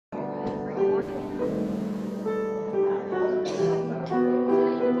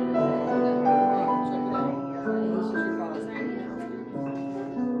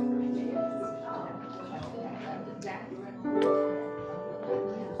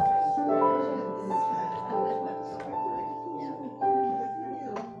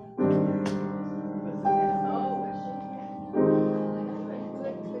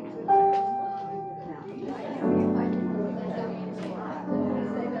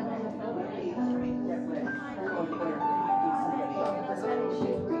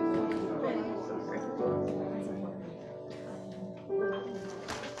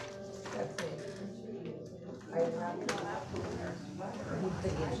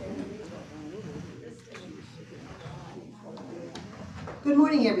Good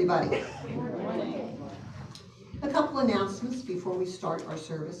morning, everybody. A couple announcements before we start our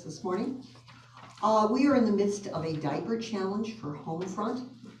service this morning. We are in the midst of a diaper challenge for Homefront.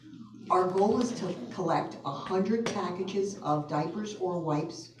 Our goal is to collect 100 packages of diapers or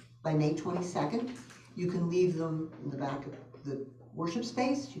wipes by May 22nd. You can leave them in the back of the worship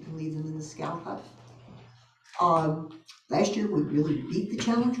space. You can leave them in the Scout Hut. Last year we really beat the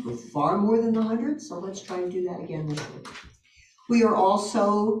challenge with far more than 100, so let's try to do that again this year. We are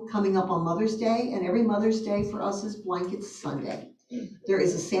also coming up on Mother's Day, and every Mother's Day for us is Blanket Sunday. There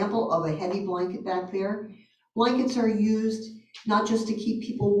is a sample of a heavy blanket back there. Blankets are used not just to keep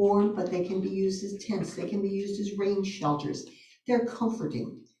people warm, but they can be used as tents. They can be used as rain shelters. They're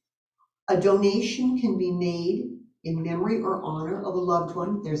comforting. A donation can be made in memory or honor of a loved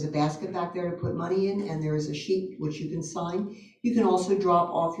one. There's a basket back there to put money in, and there is a sheet which you can sign. You can also drop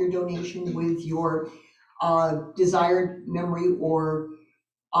off your donation with your desired memory or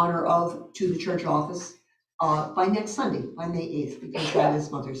honor of to the church office by next Sunday, by May 8th, because that is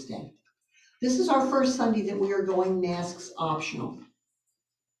Mother's Day. This is our first Sunday that we are going masks optional.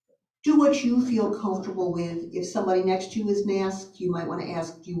 Do what you feel comfortable with. If somebody next to you is masked, you might want to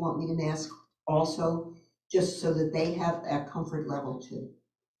ask, do you want me to mask also, just so that they have that comfort level too.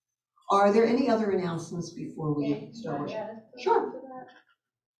 Are there any other announcements before we start worship? Sure.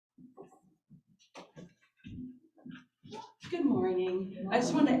 Good morning. I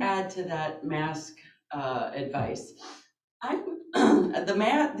just want to add to that mask advice.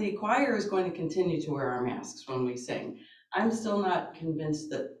 The choir is going to continue to wear our masks when we sing. I'm still not convinced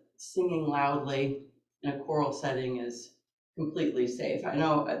that singing loudly in a choral setting is completely safe. I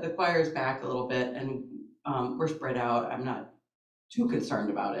know the choir is back a little bit and we're spread out. I'm not too concerned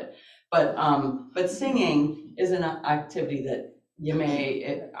about it, but singing is an activity that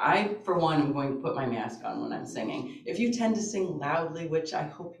I, for one, am going to put my mask on when I'm singing. If you tend to sing loudly, which I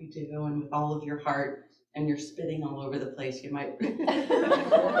hope you do, and with all of your heart, and you're spitting all over the place, you might, just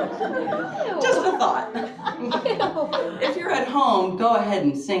a thought. If you're at home, go ahead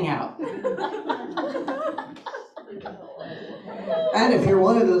and sing out. And if you're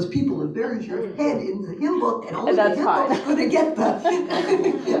one of those people that buries your head in the hymn book and only the hymn book is going to get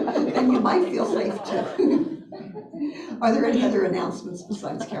then you might feel safe too. Are there any other announcements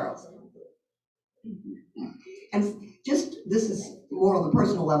besides Carol's? And just, this is more on the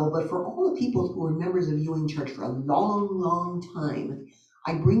personal level, but for all the people who are members of Ewing Church for a long, long time,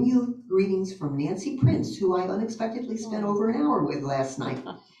 I bring you greetings from Nancy Prince, who I unexpectedly spent over an hour with last night.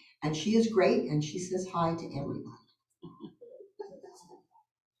 And she is great, and she says hi to everybody.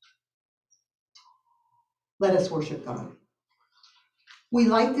 Let us worship God. We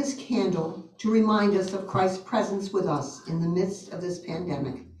light this candle to remind us of Christ's presence with us in the midst of this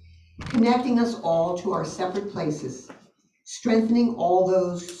pandemic, connecting us all to our separate places, strengthening all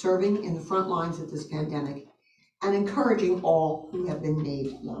those serving in the front lines of this pandemic, and encouraging all who have been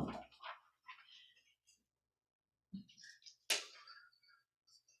made loved.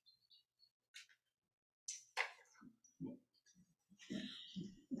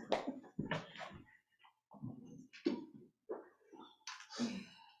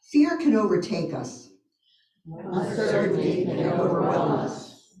 Fear can overtake us. Uncertainty can overwhelm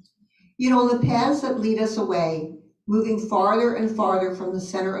us. Yet on the paths that lead us away, moving farther and farther from the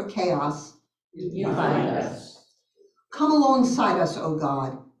center of chaos, you find us. Come alongside us, O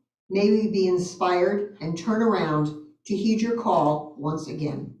God. May we be inspired and turn around to heed your call once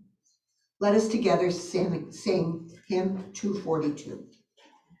again. Let us together sing hymn 242.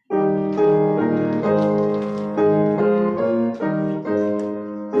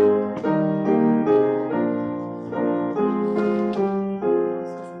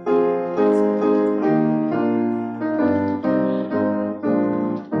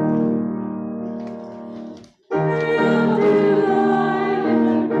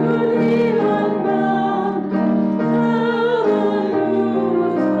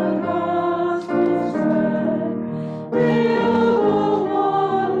 Gospel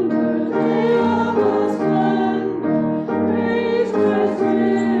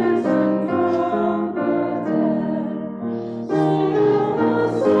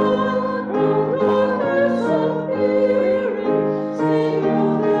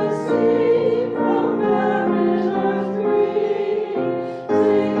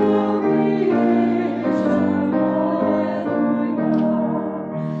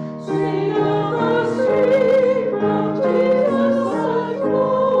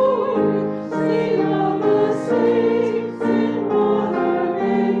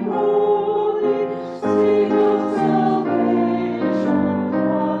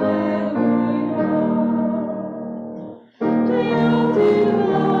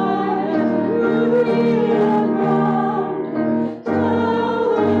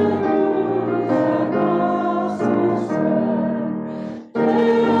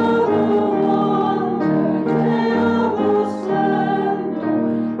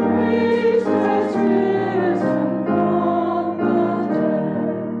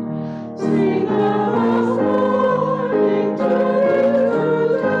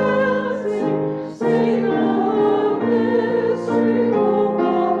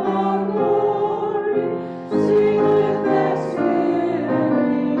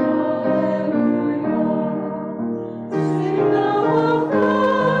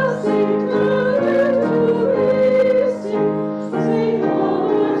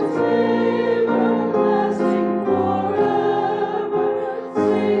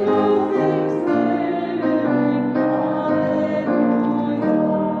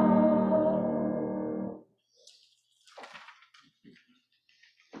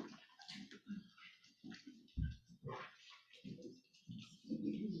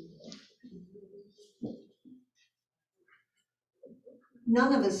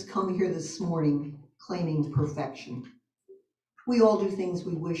None of us come here this morning claiming perfection. We all do things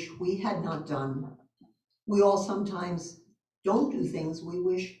we wish we had not done. We all sometimes don't do things we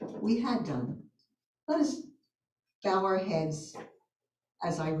wish we had done. Let us bow our heads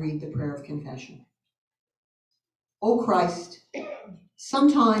as I read the prayer of confession. O Christ,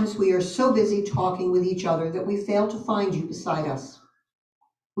 sometimes we are so busy talking with each other that we fail to find you beside us.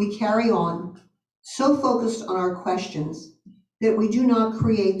 We carry on, so focused on our questions that we do not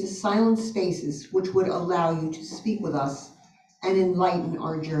create the silent spaces which would allow you to speak with us and enlighten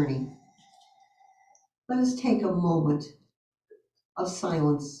our journey. Let us take a moment of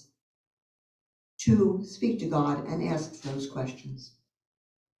silence to speak to God and ask those questions.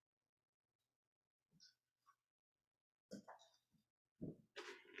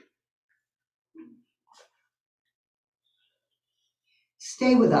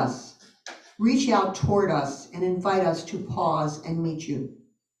 Stay with us, reach out toward us, and invite us to pause and meet you.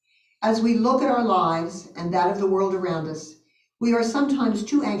 As we look at our lives and that of the world around us, we are sometimes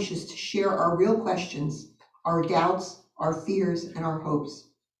too anxious to share our real questions, our doubts, our fears, and our hopes.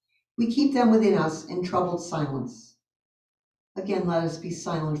 We keep them within us in troubled silence. Again, let us be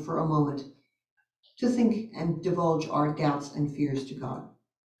silent for a moment to think and divulge our doubts and fears to God.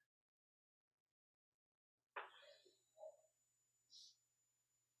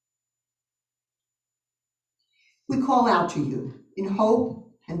 We call out to you. In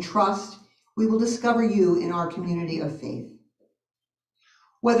hope and trust, we will discover you in our community of faith.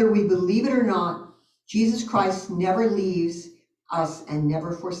 Whether we believe it or not, Jesus Christ never leaves us and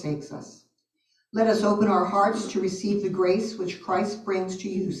never forsakes us. Let us open our hearts to receive the grace which Christ brings to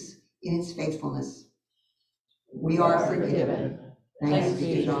use in his faithfulness. We are forgiven. Thanks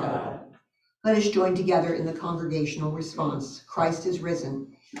be to God. Let us join together in the congregational response. Christ is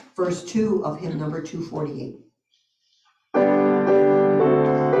risen. Verse 2 of hymn number 248.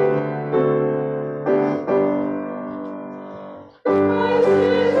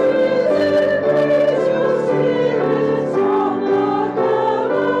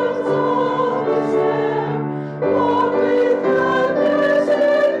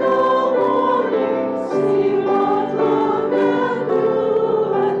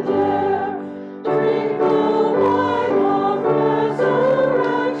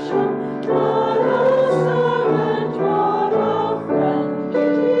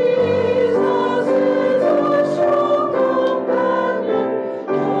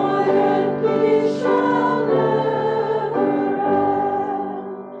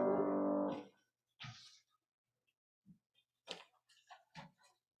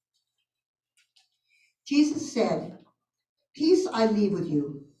 Jesus said, "Peace I leave with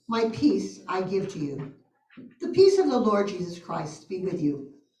you, my peace I give to you. The peace of the Lord Jesus Christ be with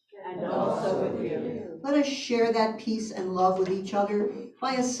you." And also with you. Let us share that peace and love with each other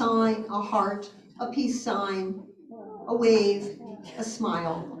by a sign, a heart, a peace sign, a wave, a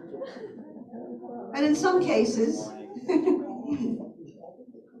smile. And in some cases,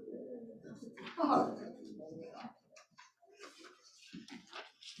 a hug.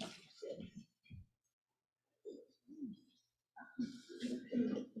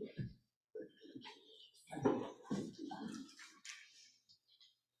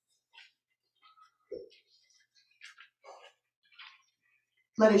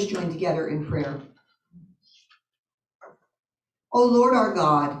 Let us join together in prayer. O Lord our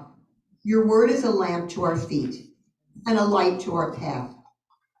God, your word is a lamp to our feet and a light to our path.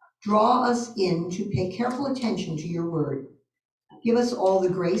 Draw us in to pay careful attention to your word. Give us all the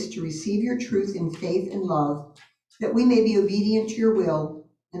grace to receive your truth in faith and love, that we may be obedient to your will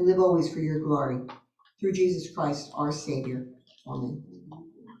and live always for your glory. Through Jesus Christ, our Savior. Amen.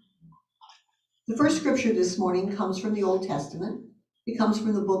 The first scripture this morning comes from the Old Testament. It comes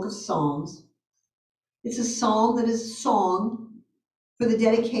from the book of Psalms. It's a psalm that is a song for the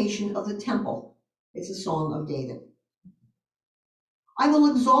dedication of the temple. It's a song of David. I will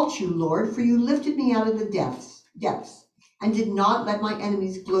exalt you, Lord, for you lifted me out of the depths, and did not let my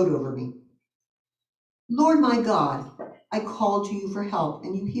enemies gloat over me. Lord my God, I called to you for help,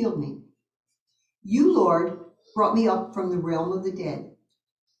 and you healed me. You, Lord, brought me up from the realm of the dead.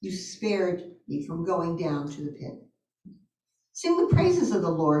 You spared me from going down to the pit. Sing the praises of the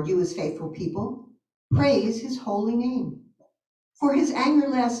Lord, you his faithful people. Praise his holy name. For his anger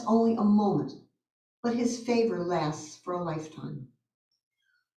lasts only a moment, but his favor lasts for a lifetime.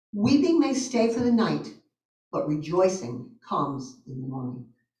 Weeping may stay for the night, but rejoicing comes in the morning.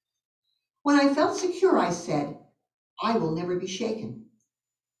 When I felt secure, I said, I will never be shaken.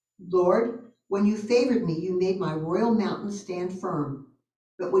 Lord, when you favored me, you made my royal mountain stand firm.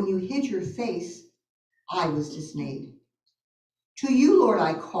 But when you hid your face, I was dismayed. To you, Lord,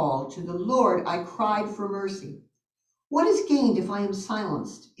 I called. To the Lord I cried for mercy. What is gained if I am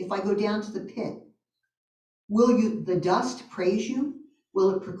silenced, if I go down to the pit? Will the dust praise you?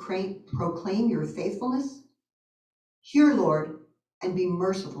 Will it proclaim your faithfulness? Hear, Lord, and be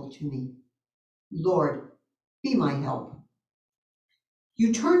merciful to me. Lord, be my help.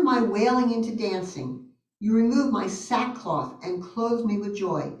 You turn my wailing into dancing. You remove my sackcloth and clothe me with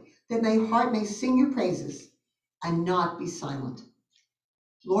joy, that my heart may sing your praises and not be silent.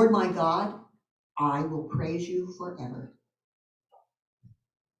 Lord my God, I will praise you forever.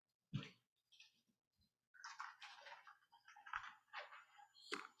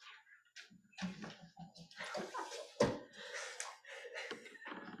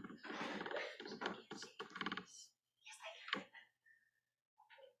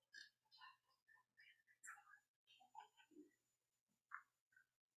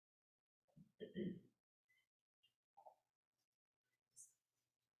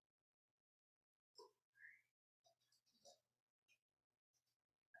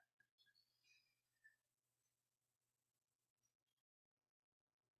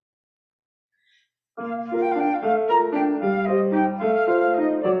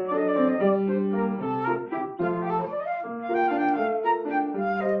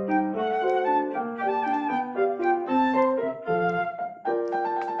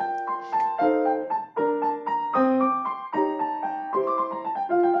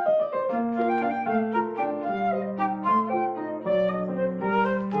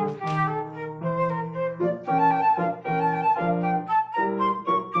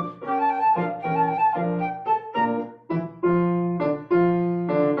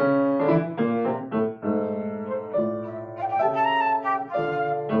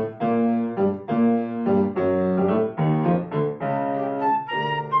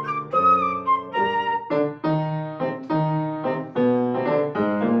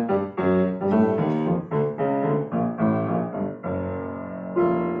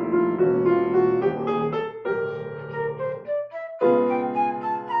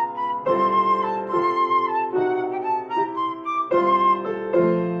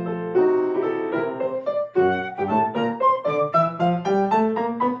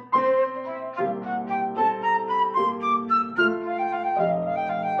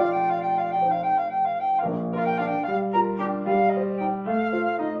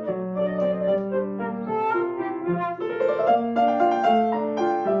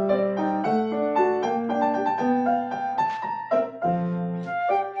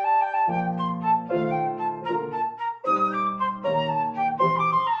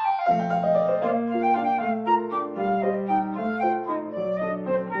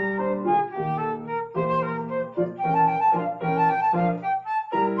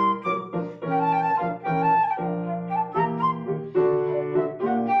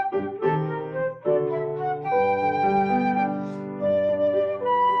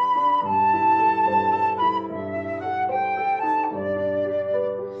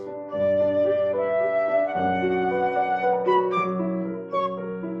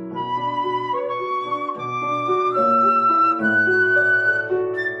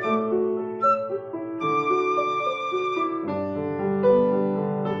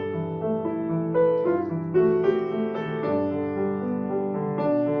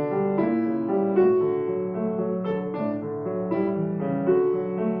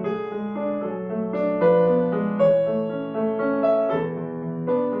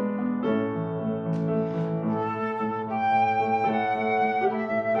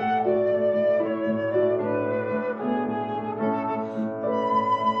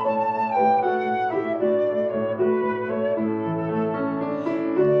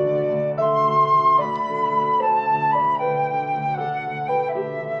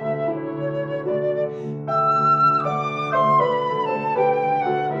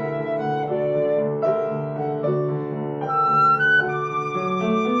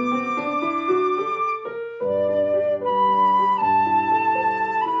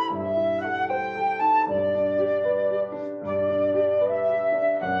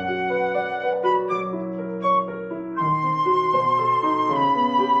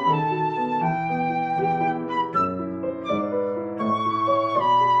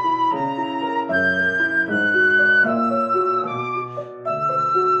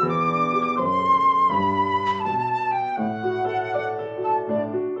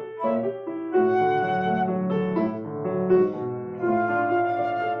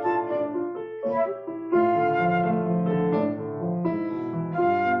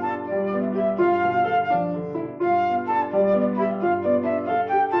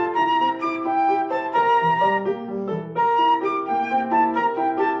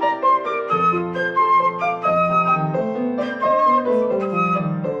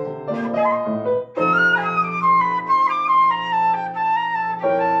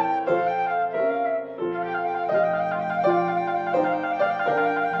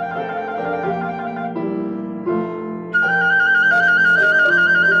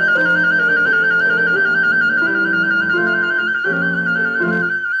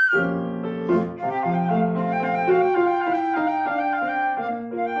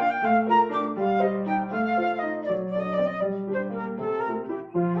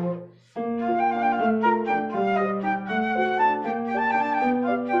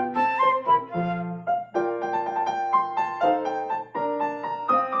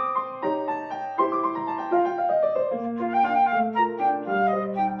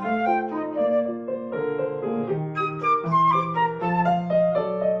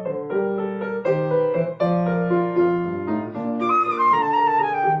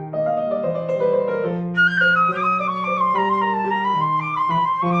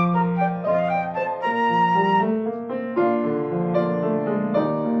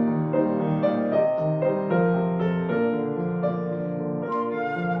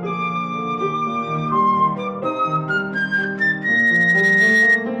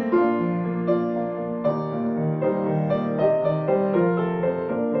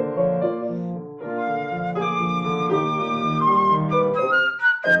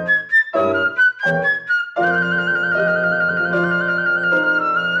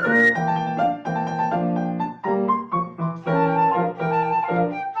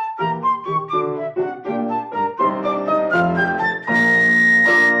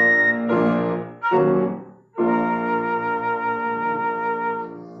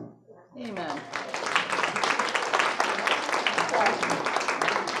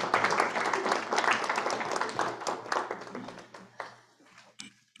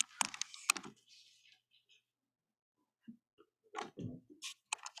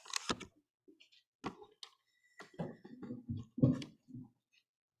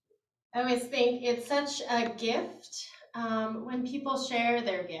 I always think it's such a gift when people share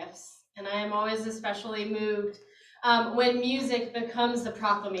their gifts. And I am always especially moved when music becomes the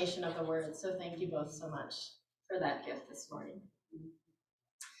proclamation of the word. So thank you both so much for that gift this morning.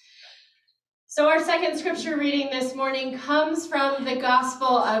 So our second scripture reading this morning comes from the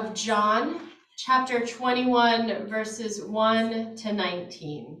Gospel of John, chapter 21, verses 1 to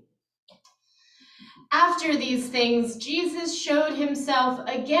 19. After these things, Jesus showed himself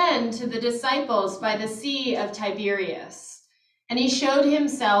again to the disciples by the Sea of Tiberias, and he showed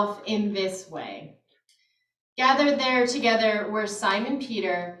himself in this way. Gathered there together were Simon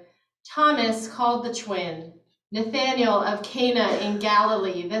Peter, Thomas called the twin, Nathanael of Cana in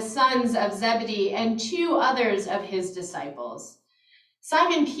Galilee, the sons of Zebedee, and 2 others of his disciples.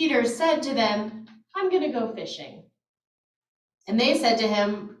 Simon Peter said to them, "I'm going to go fishing." And they said to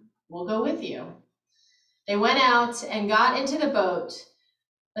him, "We'll go with you." They went out and got into the boat,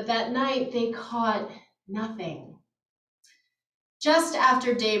 but that night they caught nothing. Just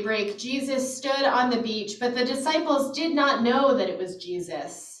after daybreak, Jesus stood on the beach, but the disciples did not know that it was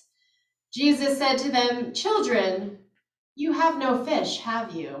Jesus. Jesus said to them, "Children, you have no fish,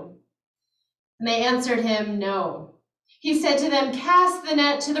 have you?" And they answered him, "No." He said to them, "Cast the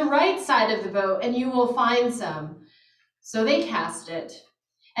net to the right side of the boat, and you will find some." So they cast it.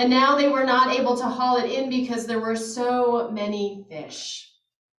 And now they were not able to haul it in because there were so many fish.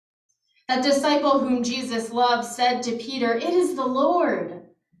 That disciple whom Jesus loved said to Peter, "It is the Lord."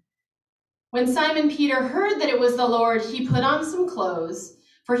 When Simon Peter heard that it was the Lord, he put on some clothes,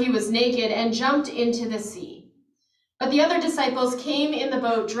 for he was naked, and jumped into the sea. But the other disciples came in the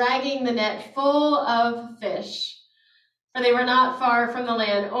boat, dragging the net full of fish, for they were not far from the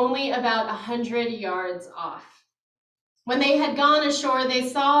land, only about 100 yards off. When they had gone ashore, they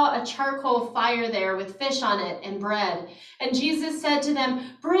saw a charcoal fire there with fish on it and bread. And Jesus said to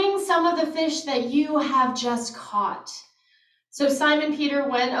them, "Bring some of the fish that you have just caught." So Simon Peter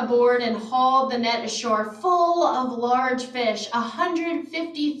went aboard and hauled the net ashore full of large fish,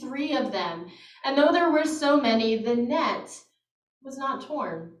 153 of them. And though there were so many, the net was not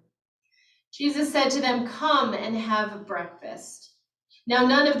torn. Jesus said to them, "Come and have breakfast." Now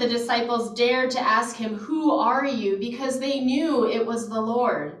none of the disciples dared to ask him, "Who are you?" because they knew it was the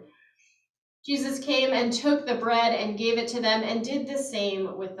Lord. Jesus came and took the bread and gave it to them and did the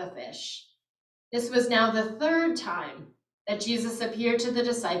same with the fish. This was now the 3rd time that Jesus appeared to the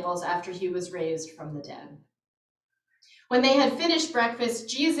disciples after he was raised from the dead. When they had finished breakfast,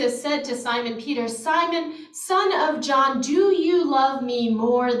 Jesus said to Simon Peter, "Simon, son of John, do you love me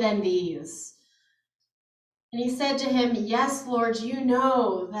more than these?" And he said to him, "Yes, Lord, you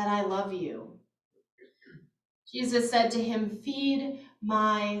know that I love you." Jesus said to him, "Feed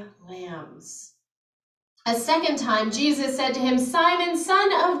my lambs." A second time, Jesus said to him, "Simon,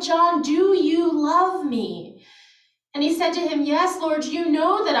 son of John, do you love me?" And he said to him, "Yes, Lord, you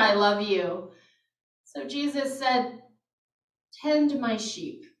know that I love you." So Jesus said, "Tend my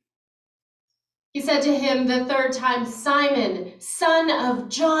sheep." He said to him the 3rd time, "Simon, son of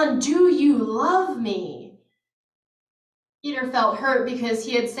John, do you love me?" Peter felt hurt because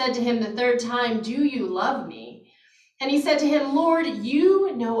he had said to him the 3rd time, "Do you love me?" And he said to him, "Lord,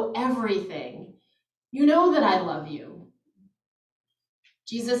 you know everything. You know that I love you."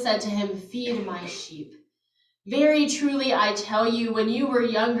 Jesus said to him, "Feed my sheep. Very truly, I tell you, when you were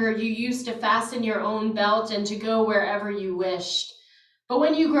younger, you used to fasten your own belt and to go wherever you wished. But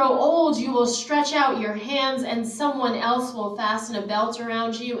when you grow old, you will stretch out your hands and someone else will fasten a belt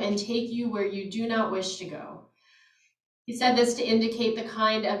around you and take you where you do not wish to go." He said this to indicate the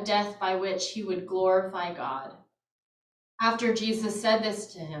kind of death by which he would glorify God. After Jesus said this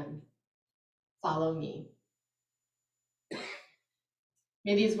to him, "Follow me."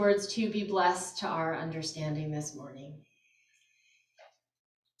 May these words too be blessed to our understanding this morning.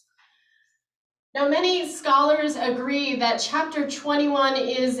 Now, many scholars agree that chapter 21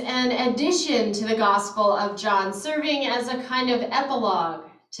 is an addition to the Gospel of John, serving as a kind of epilogue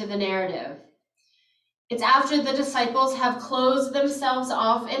to the narrative. It's after the disciples have closed themselves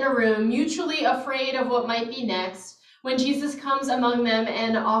off in a room, mutually afraid of what might be next, when Jesus comes among them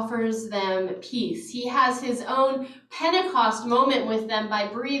and offers them peace. He has his own Pentecost moment with them by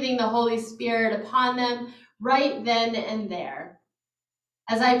breathing the Holy Spirit upon them right then and there.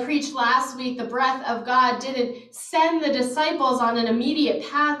 As I preached last week, the breath of God didn't send the disciples on an immediate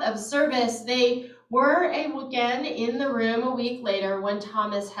path of service. They were again in the room a week later when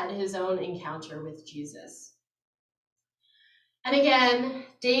Thomas had his own encounter with Jesus. And again,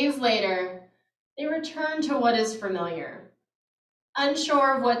 days later, they return to what is familiar.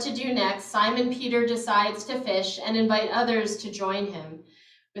 Unsure of what to do next, Simon Peter decides to fish and invite others to join him.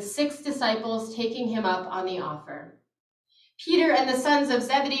 with 6 disciples taking him up on the offer. Peter and the sons of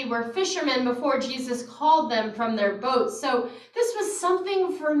Zebedee were fishermen before Jesus called them from their boats, so this was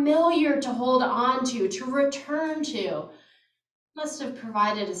something familiar to hold on to return to. Must have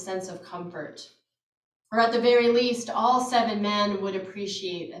provided a sense of comfort. Or at the very least, all 7 men would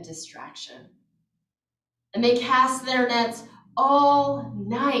appreciate a distraction. And they cast their nets all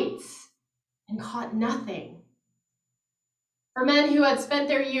night and caught nothing. For men who had spent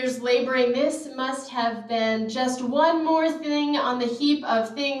their years laboring, this must have been just one more thing on the heap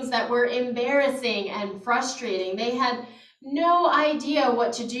of things that were embarrassing and frustrating. They had no idea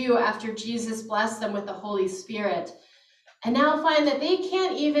what to do after Jesus blessed them with the Holy Spirit, and now find that they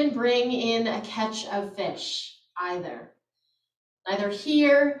can't even bring in a catch of fish either. Neither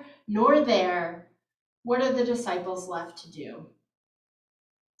here nor there, what are the disciples left to do?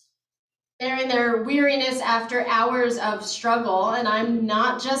 They're in their weariness after hours of struggle, and I'm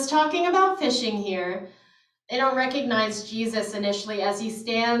not just talking about fishing here. They don't recognize Jesus initially as he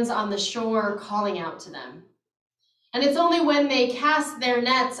stands on the shore calling out to them. And it's only when they cast their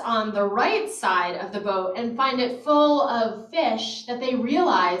nets on the right side of the boat and find it full of fish that they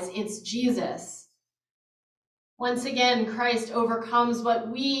realize it's Jesus. Once again, Christ overcomes what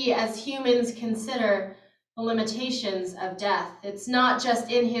we as humans consider the limitations of death. It's not just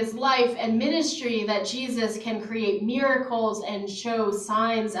in his life and ministry that Jesus can create miracles and show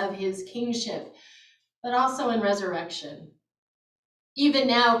signs of his kingship, but also in resurrection. Even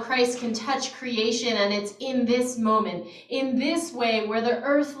now, Christ can touch creation, and it's in this moment, in this way, where the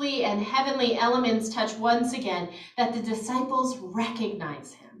earthly and heavenly elements touch once again, that the disciples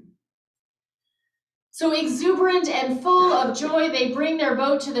recognize him. So exuberant and full of joy, they bring their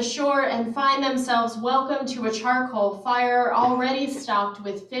boat to the shore and find themselves welcomed to a charcoal fire already stocked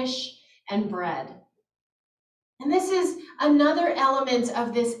with fish and bread. And this is another element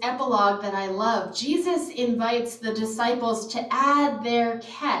of this epilogue that I love. Jesus invites the disciples to add their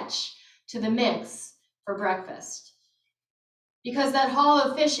catch to the mix for breakfast. Because that haul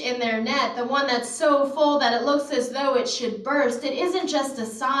of fish in their net, the one that's so full that it looks as though it should burst, it isn't just a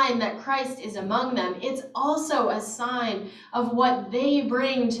sign that Christ is among them. It's also a sign of what they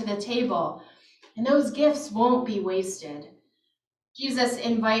bring to the table. And those gifts won't be wasted. Jesus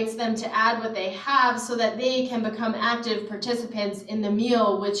invites them to add what they have so that they can become active participants in the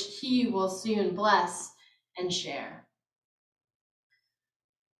meal which he will soon bless and share.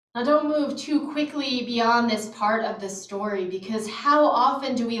 Now, don't move too quickly beyond this part of the story, because how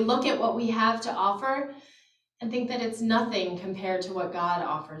often do we look at what we have to offer and think that it's nothing compared to what God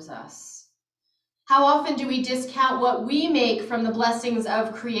offers us? How often do we discount what we make from the blessings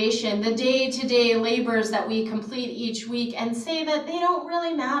of creation, the day-to-day labors that we complete each week, and say that they don't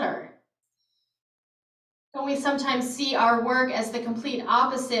really matter? Don't we sometimes see our work as the complete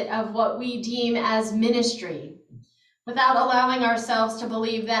opposite of what we deem as ministry, without allowing ourselves to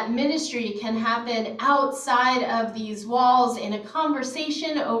believe that ministry can happen outside of these walls in a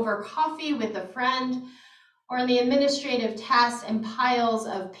conversation over coffee with a friend, or in the administrative tasks and piles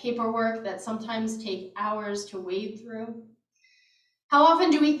of paperwork that sometimes take hours to wade through? How often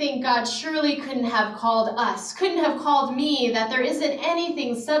do we think God surely couldn't have called us, couldn't have called me, that there isn't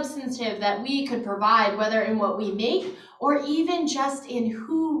anything substantive that we could provide, whether in what we make or even just in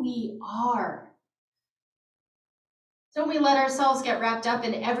who we are? Don't we let ourselves get wrapped up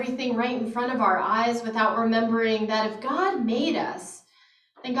in everything right in front of our eyes without remembering that if God made us,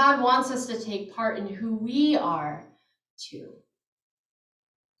 then God wants us to take part in who we are too?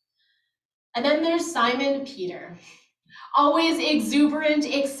 And then there's Simon Peter, always exuberant,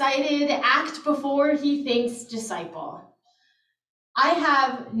 excited, act before he thinks disciple. I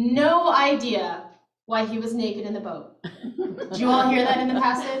have no idea why he was naked in the boat. Did you all hear that in the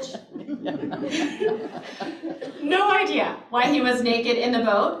passage? No idea why he was naked in the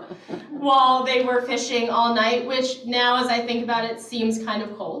boat while they were fishing all night, which now, as I think about it, seems kind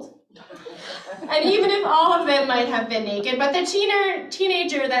of cold. And even if all of them might have been naked, but the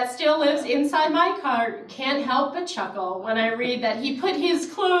teenager that still lives inside my car can't help but chuckle when I read that he put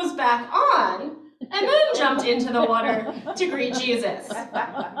his clothes back on and then jumped into the water to greet Jesus.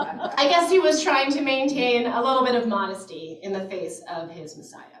 I guess he was trying to maintain a little bit of modesty in the face of his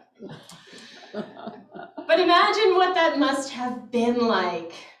Messiah. But imagine what that must have been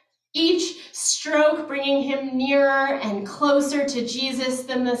like. Each stroke bringing him nearer and closer to Jesus,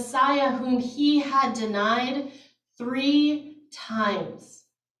 the Messiah whom he had denied 3 times.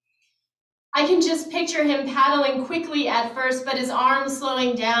 I can just picture him paddling quickly at first, but his arms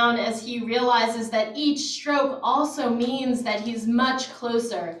slowing down as he realizes that each stroke also means that he's much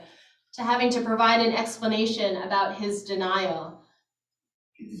closer to having to provide an explanation about his denial.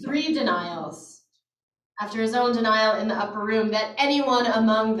 3 denials, after his own denial in the upper room, that anyone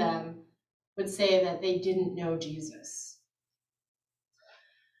among them would say that they didn't know Jesus.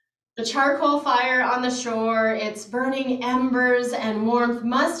 The charcoal fire on the shore, its burning embers and warmth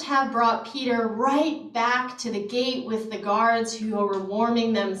must have brought Peter right back to the gate with the guards who were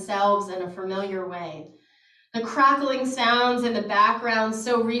warming themselves in a familiar way. The crackling sounds in the background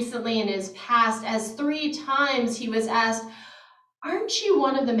so recently in his past, as 3 times he was asked, "Aren't you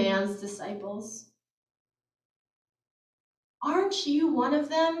one of the man's disciples? Aren't you one of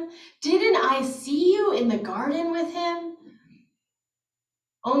them? Didn't I see you in the garden with him?"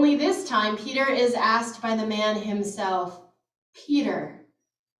 Only this time, Peter is asked by the man himself, "Peter,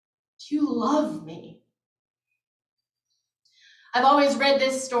 do you love me?" I've always read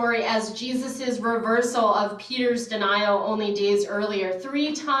this story as Jesus' reversal of Peter's denial only days earlier.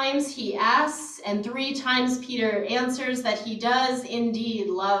 3 times he asks, and 3 times Peter answers that he does indeed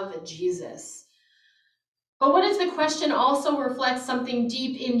love Jesus. But what if the question also reflects something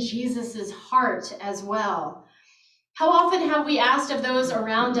deep in Jesus' heart as well? How often have we asked of those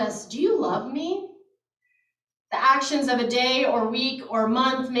around us, "Do you love me?" The actions of a day or week or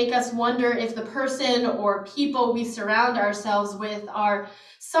month make us wonder if the person or people we surround ourselves with are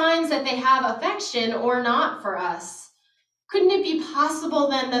signs that they have affection or not for us. Couldn't it be possible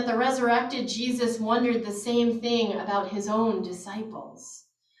then that the resurrected Jesus wondered the same thing about his own disciples?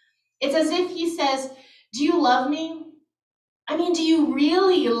 It's as if he says, "Do you love me? I mean, do you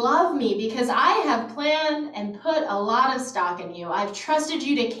really love me? Because I have planned and put a lot of stock in you. I've trusted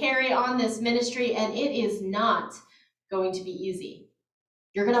you to carry on this ministry, and it is not going to be easy.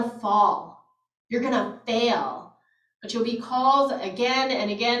 You're going to fall. You're going to fail. But you'll be called again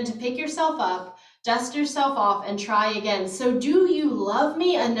and again to pick yourself up, dust yourself off, and try again. So do you love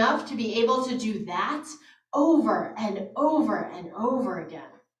me enough to be able to do that over and over and over again?"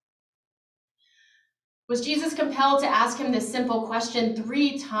 Was Jesus compelled to ask him this simple question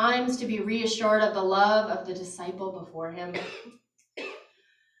 3 times to be reassured of the love of the disciple before him?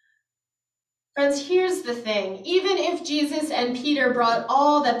 Friends, here's the thing. Even if Jesus and Peter brought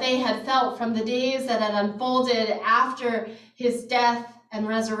all that they had felt from the days that had unfolded after his death and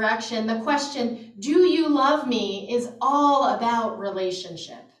resurrection, the question, "Do you love me?" is all about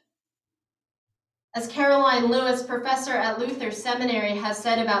relationship. As Caroline Lewis, professor at Luther Seminary, has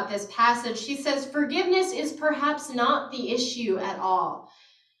said about this passage, she says, "Forgiveness is perhaps not the issue at all.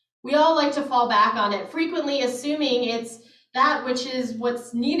 We all like to fall back on it, frequently assuming it's that which is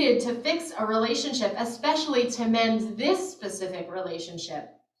what's needed to fix a relationship, especially to mend this specific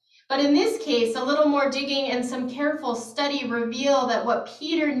relationship. But in this case, a little more digging and some careful study reveal that what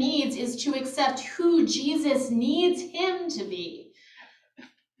Peter needs is to accept who Jesus needs him to be.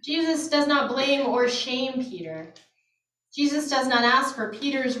 Jesus does not blame or shame Peter. Jesus does not ask for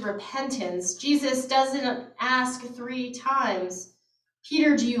Peter's repentance. Jesus doesn't ask 3 times,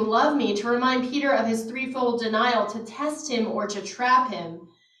 "Peter, do you love me?" to remind Peter of his 3-fold denial, to test him or to trap him.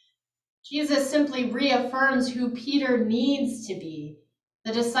 Jesus simply reaffirms who Peter needs to be,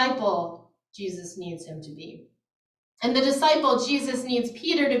 the disciple Jesus needs him to be. And the disciple Jesus needs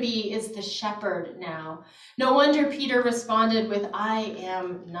Peter to be is the shepherd now. No wonder Peter responded with, "I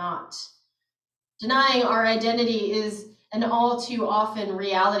am not." Denying our identity is an all too often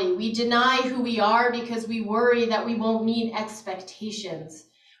reality. We deny who we are because we worry that we won't meet expectations.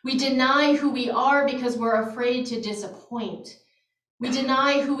 We deny who we are because we're afraid to disappoint. We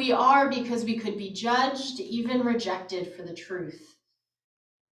deny who we are because we could be judged, even rejected for the truth.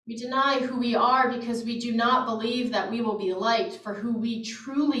 We deny who we are because we do not believe that we will be liked for who we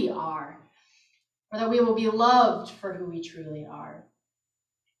truly are, or that we will be loved for who we truly are.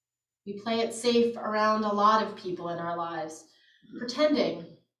 We play it safe around a lot of people in our lives, pretending,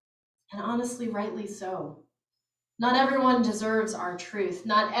 and honestly, rightly so. Not everyone deserves our truth.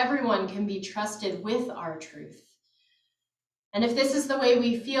 Not everyone can be trusted with our truth. And if this is the way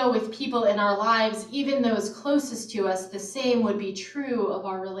we feel with people in our lives, even those closest to us, the same would be true of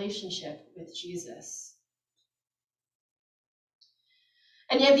our relationship with Jesus.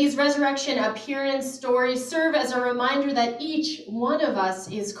 And yet these resurrection appearance stories serve as a reminder that each one of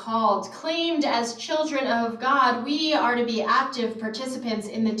us is called, claimed as children of God. We are to be active participants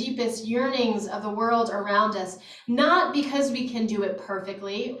in the deepest yearnings of the world around us, not because we can do it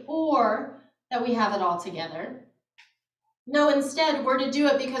perfectly or that we have it all together. No, instead, we're to do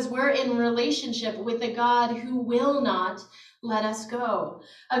it because we're in relationship with a God who will not let us go,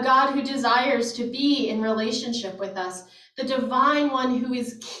 a God who desires to be in relationship with us, the divine one who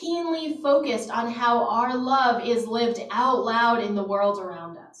is keenly focused on how our love is lived out loud in the world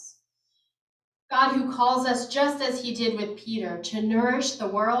around us. God who calls us, just as he did with Peter, to nourish the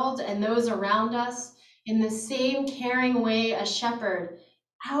world and those around us in the same caring way a shepherd,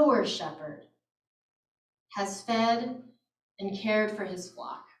 our shepherd, has fed and cared for his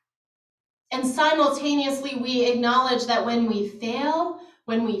flock. And simultaneously, we acknowledge that when we fail,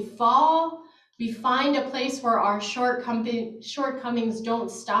 when we fall, we find a place where our shortcomings don't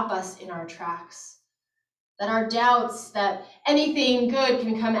stop us in our tracks. That our doubts that anything good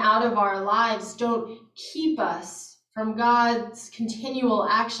can come out of our lives don't keep us from God's continual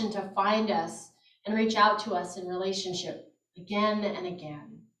action to find us and reach out to us in relationship again and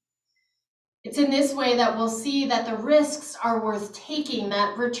again. It's in this way that we'll see that the risks are worth taking,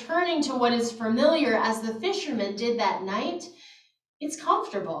 that returning to what is familiar as the fishermen did that night, it's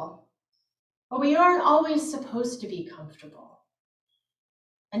comfortable. But we aren't always supposed to be comfortable.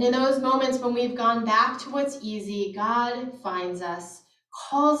 And in those moments when we've gone back to what's easy, God finds us,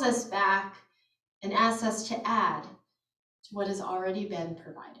 calls us back, and asks us to add to what has already been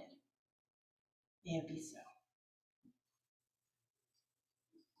provided. May it be so.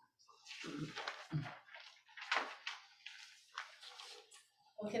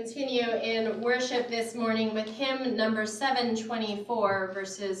 We'll continue in worship this morning with hymn number 724,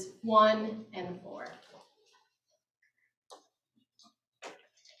 verses 1 and 4.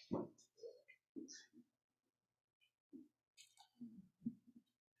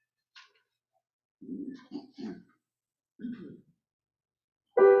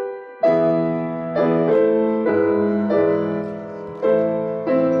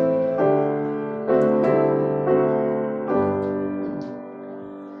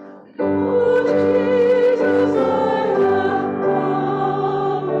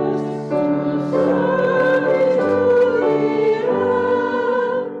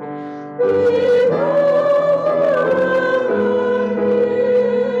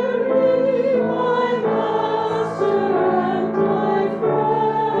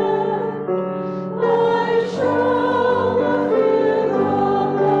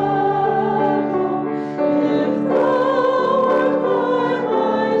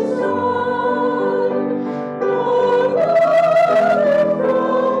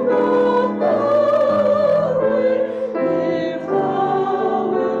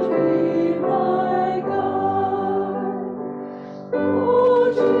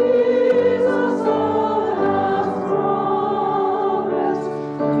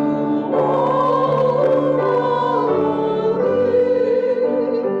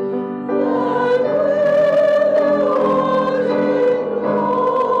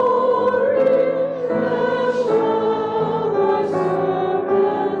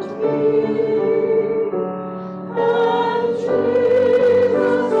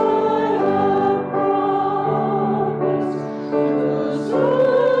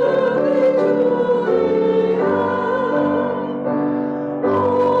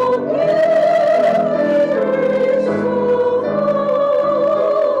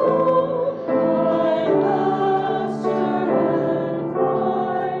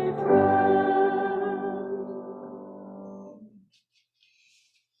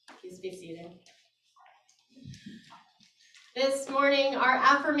 This morning, our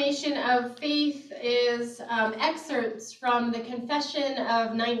affirmation of faith is excerpts from the Confession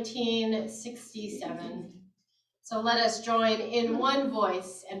of 1967. So let us join in one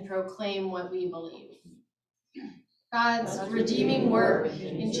voice and proclaim what we believe. God's redeeming work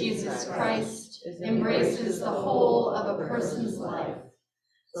in Jesus Christ embraces the whole of a person's life,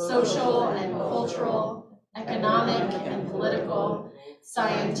 social and cultural, economic and political,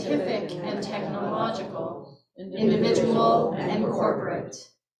 scientific and technological, individual and corporate.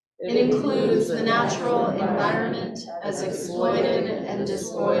 It includes the natural environment as exploited and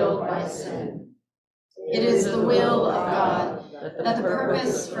despoiled by sin. It is the will of God that the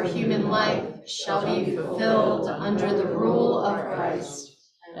purpose for human life shall be fulfilled under the rule of Christ,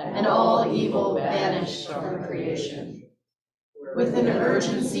 and all evil banished from creation. With an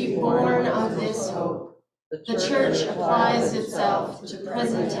urgency born of this hope, the Church applies itself to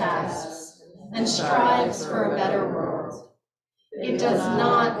present tasks and strives for a better world. It does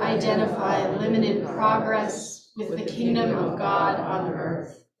not identify limited progress with the kingdom of God on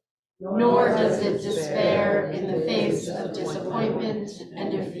earth, nor does it despair in the face of disappointment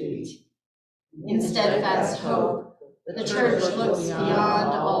and defeat. In steadfast hope, the Church looks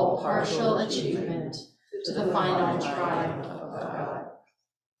beyond all partial achievement to the final triumph of God.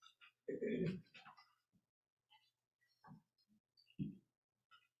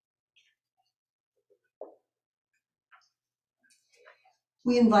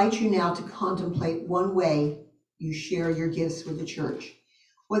 We invite you now to contemplate one way you share your gifts with the church.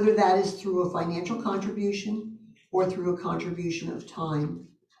 whether that is through a financial contribution or through a contribution of time,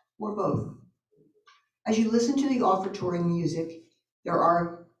 or both. As you listen to the offertory music, there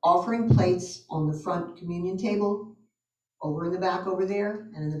are offering plates on the front communion table, over in the back over there,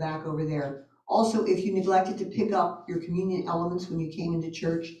 and in the back over there. Also, if you neglected to pick up your communion elements when you came into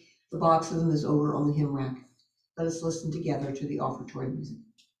church, the box of them is over on the hymn rack. Let us listen together to the offertory music.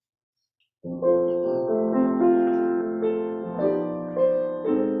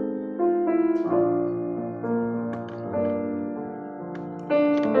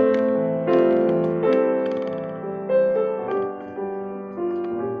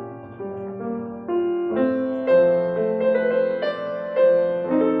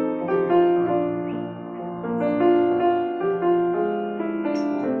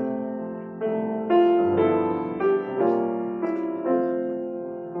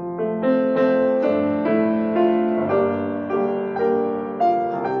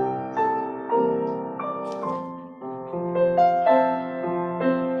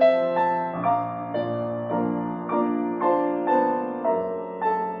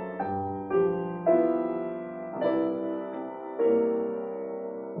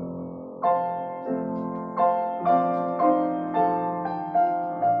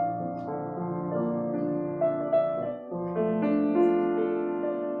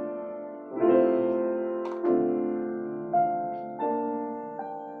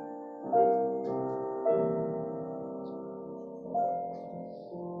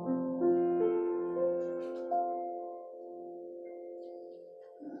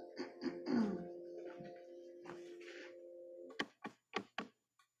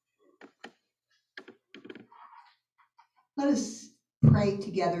 Let us pray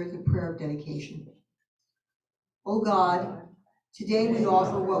together the prayer of dedication. O God, today we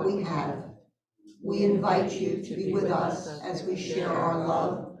offer what we have. We invite you to be with us as we share our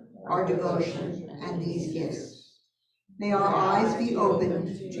love, our devotion, and these gifts. May our eyes be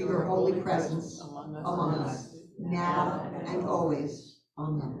opened to your holy presence among us, now and always.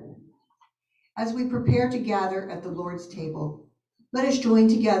 Amen. As we prepare to gather at the Lord's table, let us join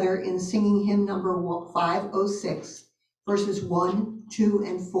together in singing hymn number 506, verses 1, 2,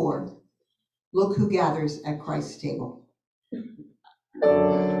 and 4. Look who gathers at Christ's table. Some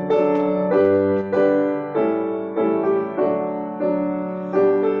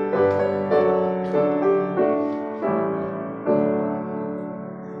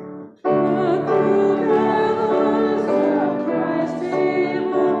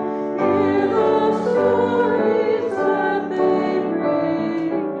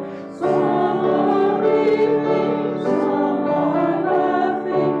are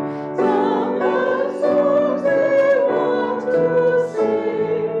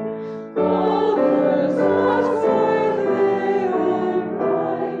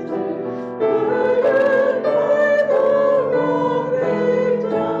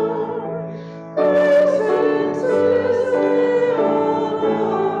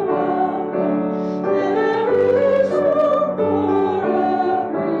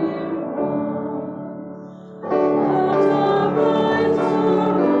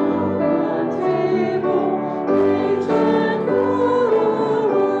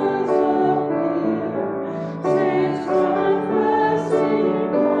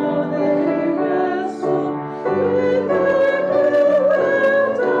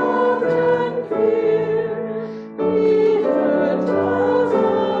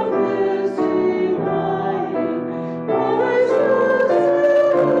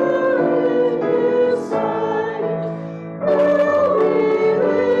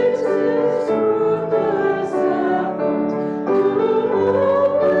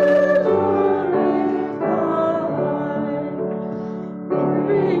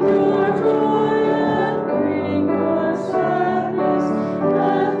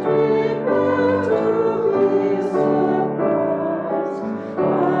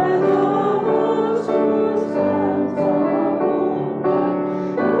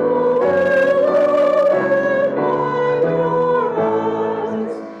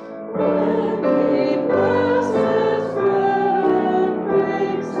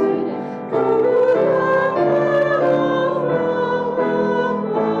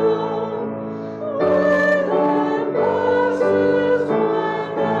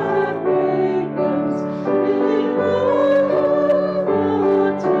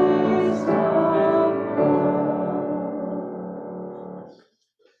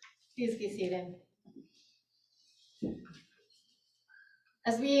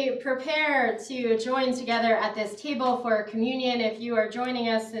prepare to join together at this table for communion, if you are joining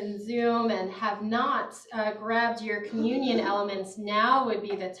us in Zoom and have not grabbed your communion elements, now would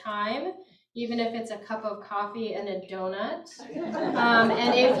be the time, even if it's a cup of coffee and a donut.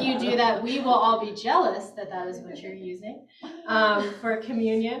 And if you do that, we will all be jealous that that is what you're using for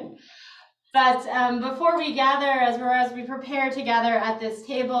communion. But before we gather, as we prepare to gather at this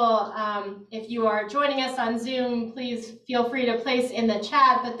table, if you are joining us on Zoom, please feel free to place in the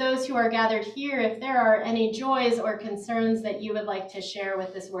chat. But those who are gathered here, if there are any joys or concerns that you would like to share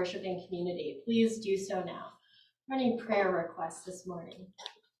with this worshiping community, please do so now. Are there any prayer requests this morning?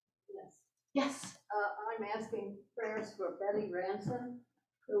 Yes. I'm asking prayers for Betty Ransom,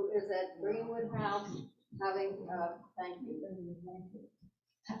 who is at Greenwood House having, thank you.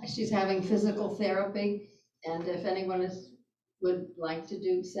 She's having physical therapy, and if anyone would like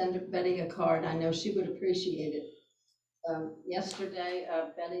to send Betty a card, I know she would appreciate it. Yesterday,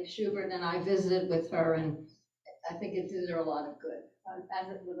 Betty Schubert and I visited with her, and I think it did her a lot of good, as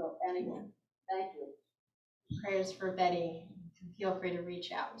it would anyone. Thank you. Prayers for Betty. Feel free to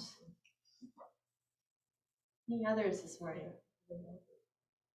reach out. Any others this morning?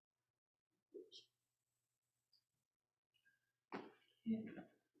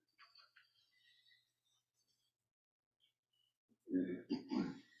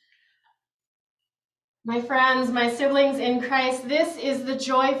 My friends, my siblings in Christ, this is the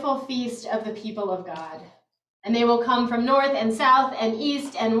joyful feast of the people of God. And they will come from north and south and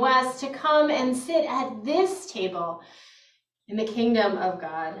east and west to come and sit at this table in the kingdom of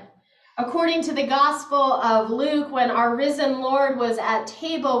God. According to the Gospel of Luke, when our risen Lord was at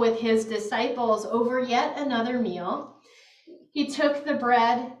table with his disciples over yet another meal, he took the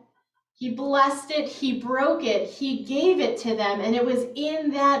bread, he blessed it, he broke it, he gave it to them, and it was in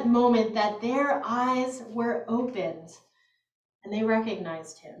that moment that their eyes were opened and they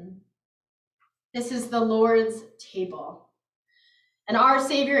recognized him. This is the Lord's table. And our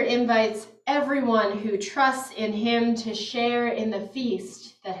Savior invites everyone who trusts in him to share in the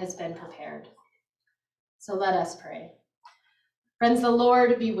feast that has been prepared. So let us pray. Friends, the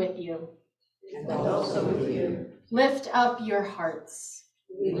Lord be with you. And also with you. Lift up your hearts.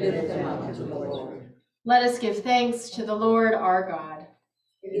 We lift them up to the Lord. Let us give thanks to the Lord our God.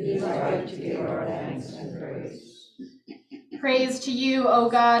 It is right to give our thanks and praise. Praise to you, O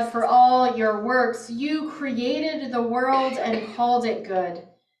God, for all your works. You created the world and called it good.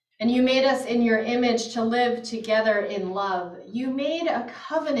 And you made us in your image to live together in love. You made a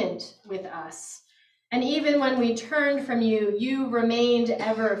covenant with us. And even when we turned from you, you remained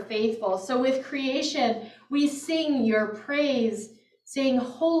ever faithful. So with creation, we sing your praise, saying,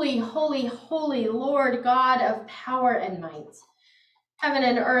 Holy, holy, holy, Lord God of power and might. Heaven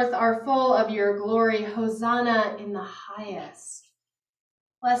and earth are full of your glory. Hosanna in the highest.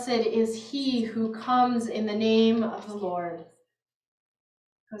 Blessed is he who comes in the name of the Lord.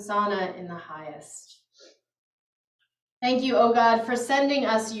 Hosanna in the highest. Thank you, O God, for sending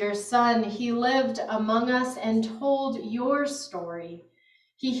us your Son. He lived among us and told your story.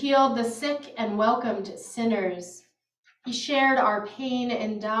 He healed the sick and welcomed sinners. He shared our pain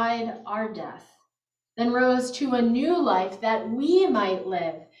and died our death, then rose to a new life that we might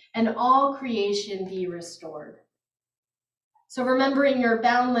live and all creation be restored. So remembering your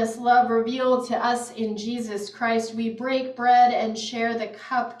boundless love revealed to us in Jesus Christ, we break bread and share the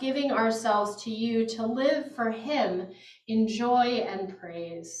cup, giving ourselves to you to live for him in joy and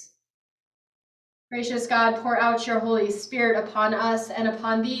praise. Gracious God, pour out your Holy Spirit upon us and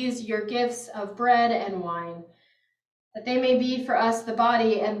upon these your gifts of bread and wine, that they may be for us the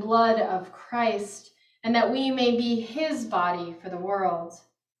body and blood of Christ, and that we may be his body for the world.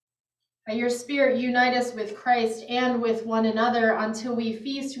 By your Spirit, unite us with Christ and with one another until we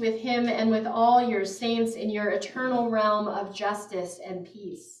feast with him and with all your saints in your eternal realm of justice and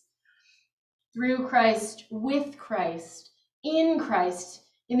peace. Through Christ, with Christ, in Christ,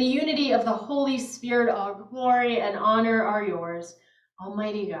 in the unity of the Holy Spirit, all glory and honor are yours,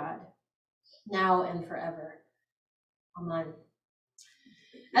 Almighty God, now and forever. Amen.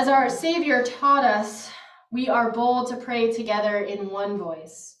 As our Savior taught us, we are bold to pray together in one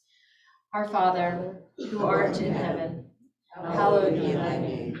voice. Our Father, who art in heaven, hallowed be thy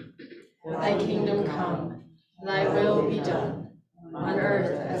name. Thy kingdom come, thy will be done, on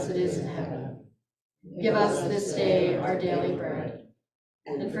earth as it is in heaven. Give us this day our daily bread,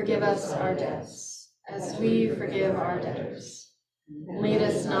 and forgive us our debts, as we forgive our debtors. And lead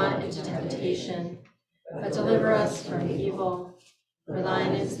us not into temptation, but deliver us from evil. For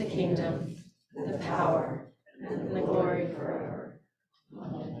thine is the kingdom, the power, and the glory forever.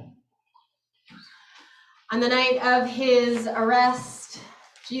 Amen. On the night of his arrest,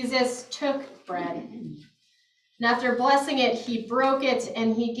 Jesus took bread, and after blessing it, he broke it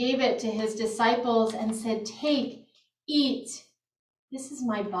and he gave it to his disciples and said, "Take, eat. This is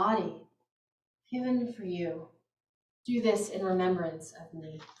my body, given for you. Do this in remembrance of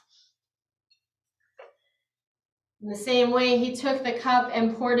me." In the same way, he took the cup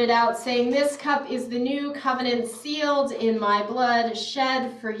and poured it out, saying, "This cup is the new covenant sealed in my blood,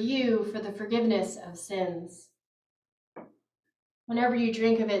 shed for you for the forgiveness of sins. Whenever you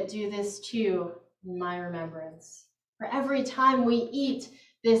drink of it, do this too in my remembrance. For every time we eat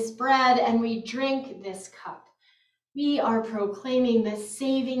this bread and we drink this cup, we are proclaiming the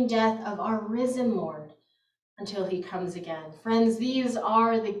saving death of our risen Lord until he comes again." Friends, these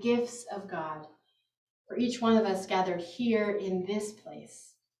are the gifts of God for each one of us gathered here in this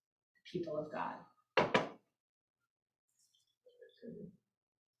place, the people of God.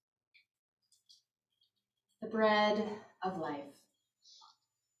 The bread of life.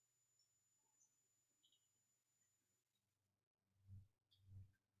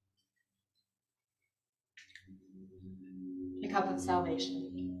 The cup of salvation.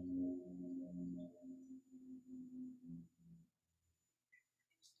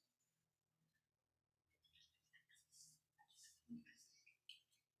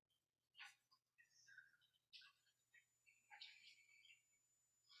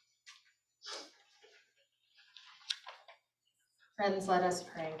 Friends, let us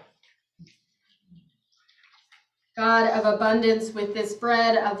pray. God of abundance, with this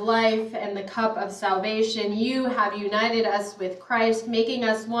bread of life and the cup of salvation, you have united us with Christ, making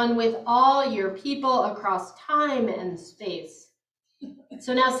us one with all your people across time and space.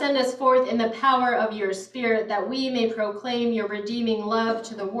 So now send us forth in the power of your Spirit, that we may proclaim your redeeming love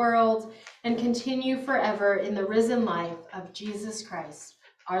to the world and continue forever in the risen life of Jesus Christ,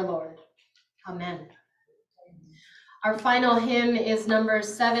 our Lord. Amen. Our final hymn is number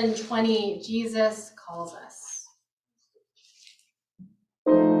 720, Jesus Calls Us.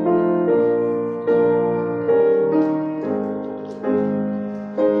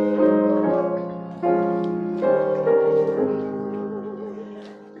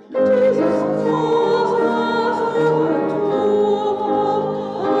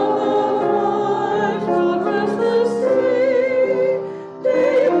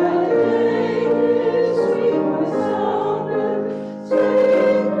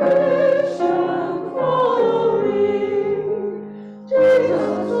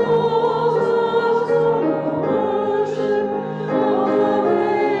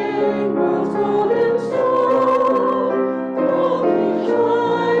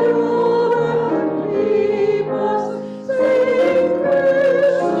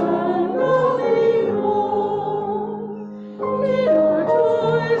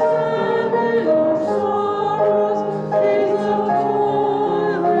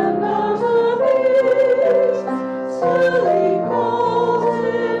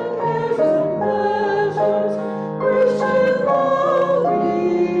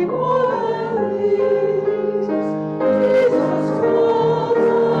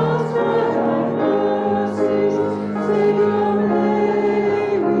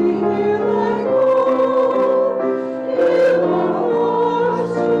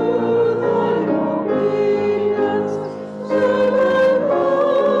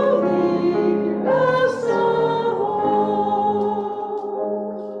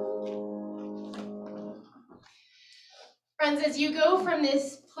 Friends, as you go from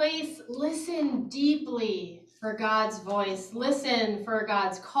this place, listen deeply for God's voice. Listen for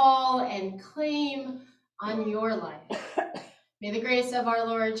God's call and claim on your life. May the grace of our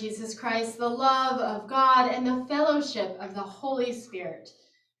Lord Jesus Christ, the love of God, and the fellowship of the Holy Spirit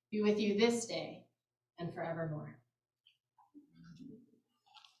be with you this day and forevermore.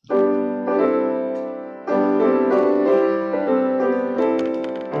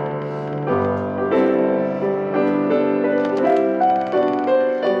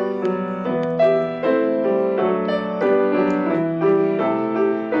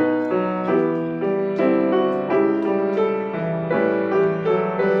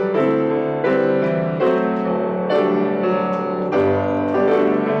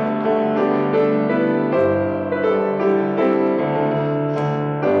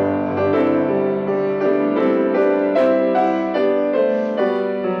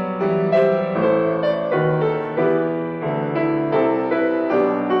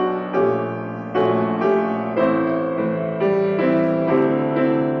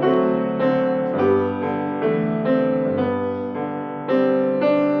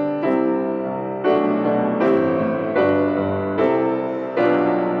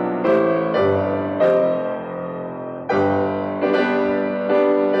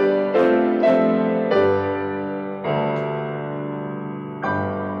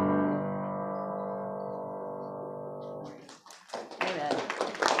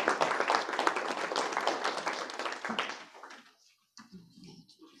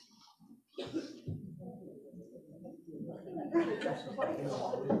 Good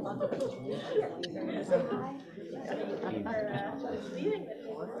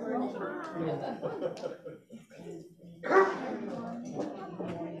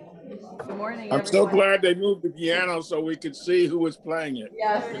morning, I'm so everyone. glad they moved the piano so we could see who was playing it.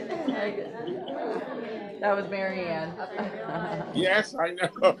 Yes, that was Mary Ann. Yes, I know.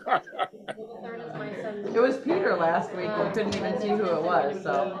 It was Peter last week. We couldn't even see who it was,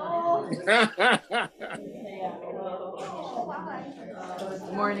 so.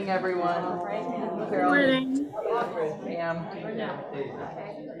 Good morning, everyone. Carolyn. Sam.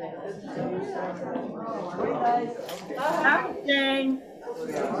 Hi, Jane.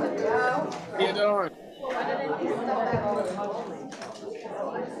 How you doing?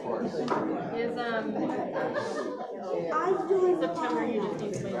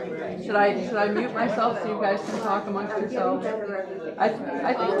 Should I mute myself so you guys can talk amongst yourselves? I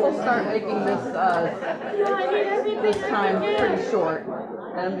think we'll start making this time pretty short,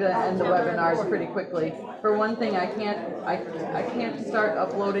 and I'm going to end the webinars pretty quickly. For one thing, I can't start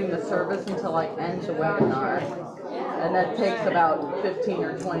uploading the service until I end the webinar, and that takes about 15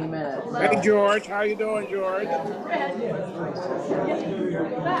 or 20 minutes. So. Hey, George. How you doing, George?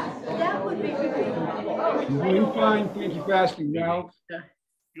 I'm doing fine. Thank you for asking, Ralph.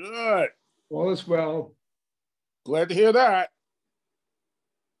 Good. All is well. Glad to hear that.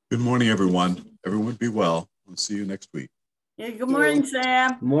 Good morning, everyone. Everyone be well. We'll see you next week. Yeah, good morning,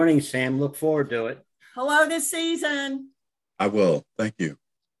 Sam. Good morning, Sam. Look forward to it. Hello this season. I will. Thank you.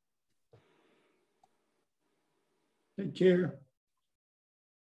 Take care.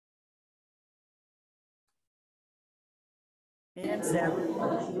 And Sam.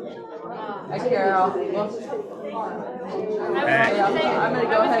 Hi, Carol. I'm going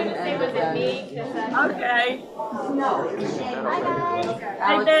to go ahead and end it then. Okay.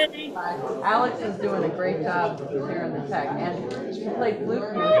 Alex, Danny. Alex is doing a great job sharing the tech, and she played flute.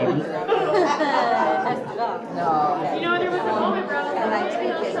 No. You know, there was a moment where I was like,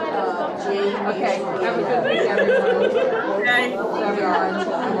 Okay, have a good week, everyone. Okay. Everyone.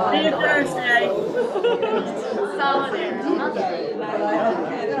 See you Thursday. solidarity.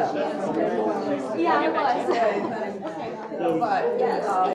 Yeah, I was. But,